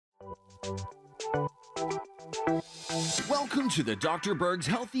Welcome to the Dr. Berg's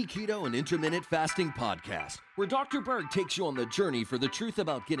Healthy Keto and Intermittent Fasting Podcast, where Dr. Berg takes you on the journey for the truth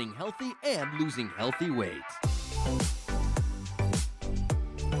about getting healthy and losing healthy weight.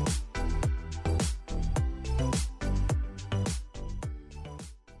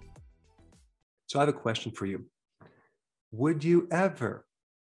 So I have a question for you. Would you ever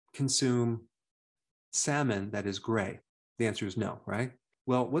consume salmon that is gray? The answer is no, right?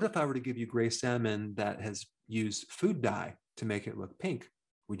 Well, what if I were to give you gray salmon that has used food dye to make it look pink?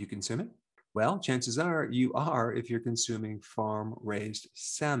 Would you consume it? Well, chances are you are if you're consuming farm-raised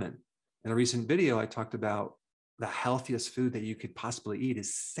salmon. In a recent video, I talked about the healthiest food that you could possibly eat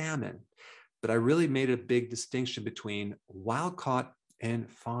is salmon. But I really made a big distinction between wild-caught and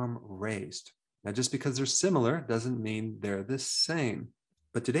farm-raised. Now, just because they're similar doesn't mean they're the same.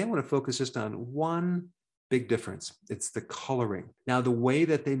 But today I want to focus just on one big difference. It's the coloring. Now, the way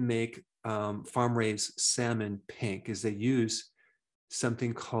that they make farm-raised salmon pink is they use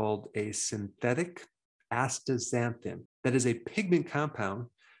something called a synthetic astaxanthin. That is a pigment compound,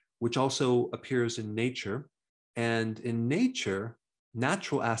 which also appears in nature. And in nature,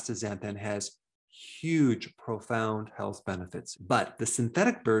 natural astaxanthin has huge, profound health benefits. But the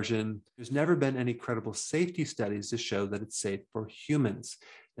synthetic version, there's never been any credible safety studies to show that it's safe for humans.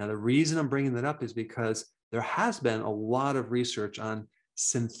 Now, the reason I'm bringing that up is because there has been a lot of research on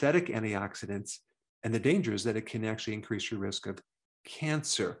synthetic antioxidants and the dangers that it can actually increase your risk of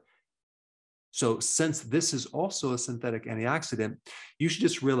cancer. So since this is also a synthetic antioxidant, you should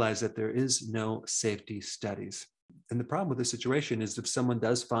just realize that there is no safety studies. And the problem with this situation is if someone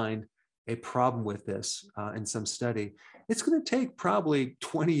does find a problem with this in some study, it's going to take probably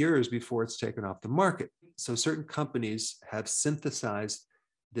 20 years before it's taken off the market. So certain companies have synthesized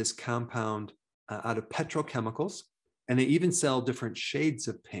this compound out of petrochemicals, and they even sell different shades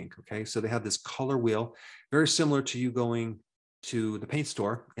of pink, okay? So they have this color wheel, very similar to you going to the paint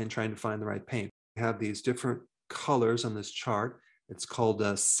store and trying to find the right paint. They have these different colors on this chart. It's called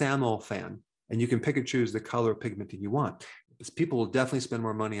a Salmon fan, and you can pick and choose the color pigment that you want. People will definitely spend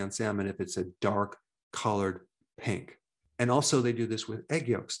more money on salmon if it's a dark colored pink. And also they do this with egg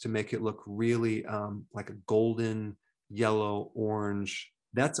yolks to make it look really like a golden, yellow, orange.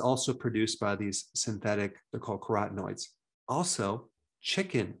 That's also produced by these synthetic, they're called carotenoids. Also,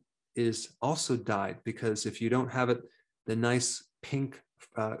 chicken is also dyed because if you don't have it, the nice pink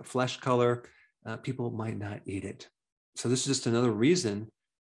flesh color, people might not eat it. So this is just another reason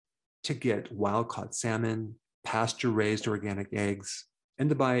to get wild-caught salmon, pasture-raised organic eggs, and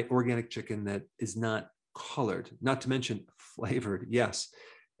to buy organic chicken that is not colored, not to mention flavored. Yes,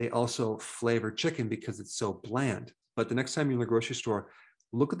 they also flavor chicken because it's so bland. But the next time you're in the grocery store,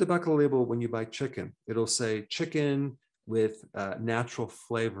 look at the back of the label when you buy chicken. It'll say chicken with natural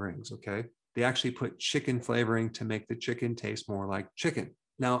flavorings, okay? They actually put chicken flavoring to make the chicken taste more like chicken.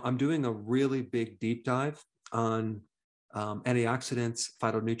 Now, I'm doing a really big deep dive on antioxidants,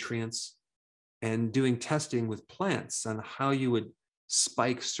 phytonutrients, and doing testing with plants on how you would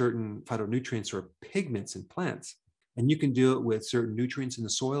spike certain phytonutrients or pigments in plants. And you can do it with certain nutrients in the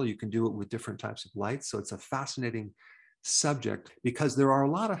soil. You can do it with different types of light. So it's a fascinating subject because there are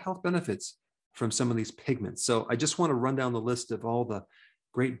a lot of health benefits from some of these pigments. So I just want to run down the list of all the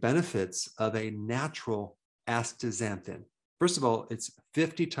great benefits of a natural astaxanthin. First of all, it's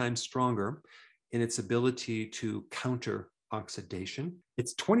 50 times stronger in its ability to counter oxidation.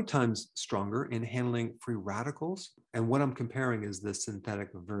 It's 20 times stronger in handling free radicals. And what I'm comparing is the synthetic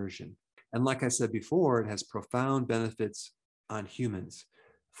version. And like I said before, it has profound benefits on humans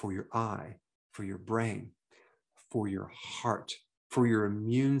for your eye, for your brain, for your heart, for your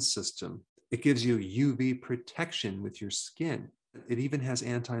immune system. It gives you UV protection with your skin. It even has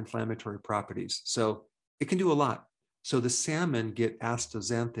anti-inflammatory properties. So it can do a lot. So the salmon get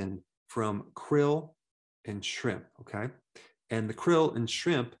astaxanthin from krill and shrimp, okay? And the krill and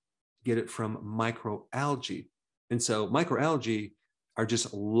shrimp get it from microalgae. And so microalgae are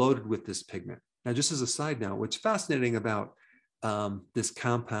just loaded with this pigment. Now, just as a side note, what's fascinating about this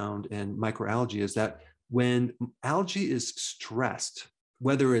compound and microalgae is that when algae is stressed,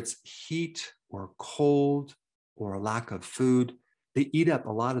 whether it's heat or cold or a lack of food, they eat up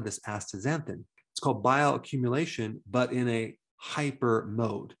a lot of this astaxanthin. It's called bioaccumulation, but in a hyper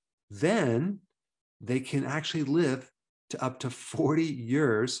mode. Then they can actually live to up to 40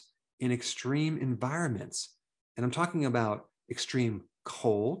 years in extreme environments. And I'm talking about extreme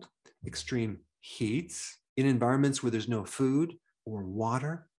cold, extreme heats, in environments where there's no food or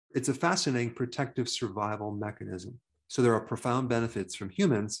water. It's a fascinating protective survival mechanism. So there are profound benefits from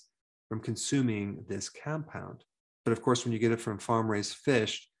humans from consuming this compound. But of course, when you get it from farm-raised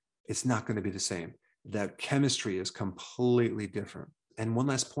fish, it's not going to be the same. That chemistry is completely different. And one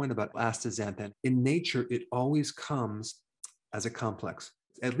last point about astaxanthin. In nature, it always comes as a complex,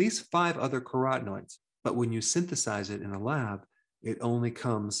 at least 5 other carotenoids. But when you synthesize it in a lab, it only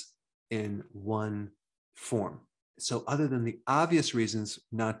comes in one form. So other than the obvious reasons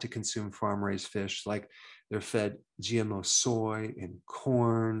not to consume farm-raised fish, like they're fed GMO soy and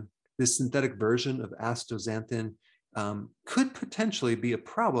corn, this synthetic version of astaxanthin could potentially be a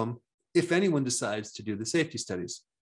problem if anyone decides to do the safety studies.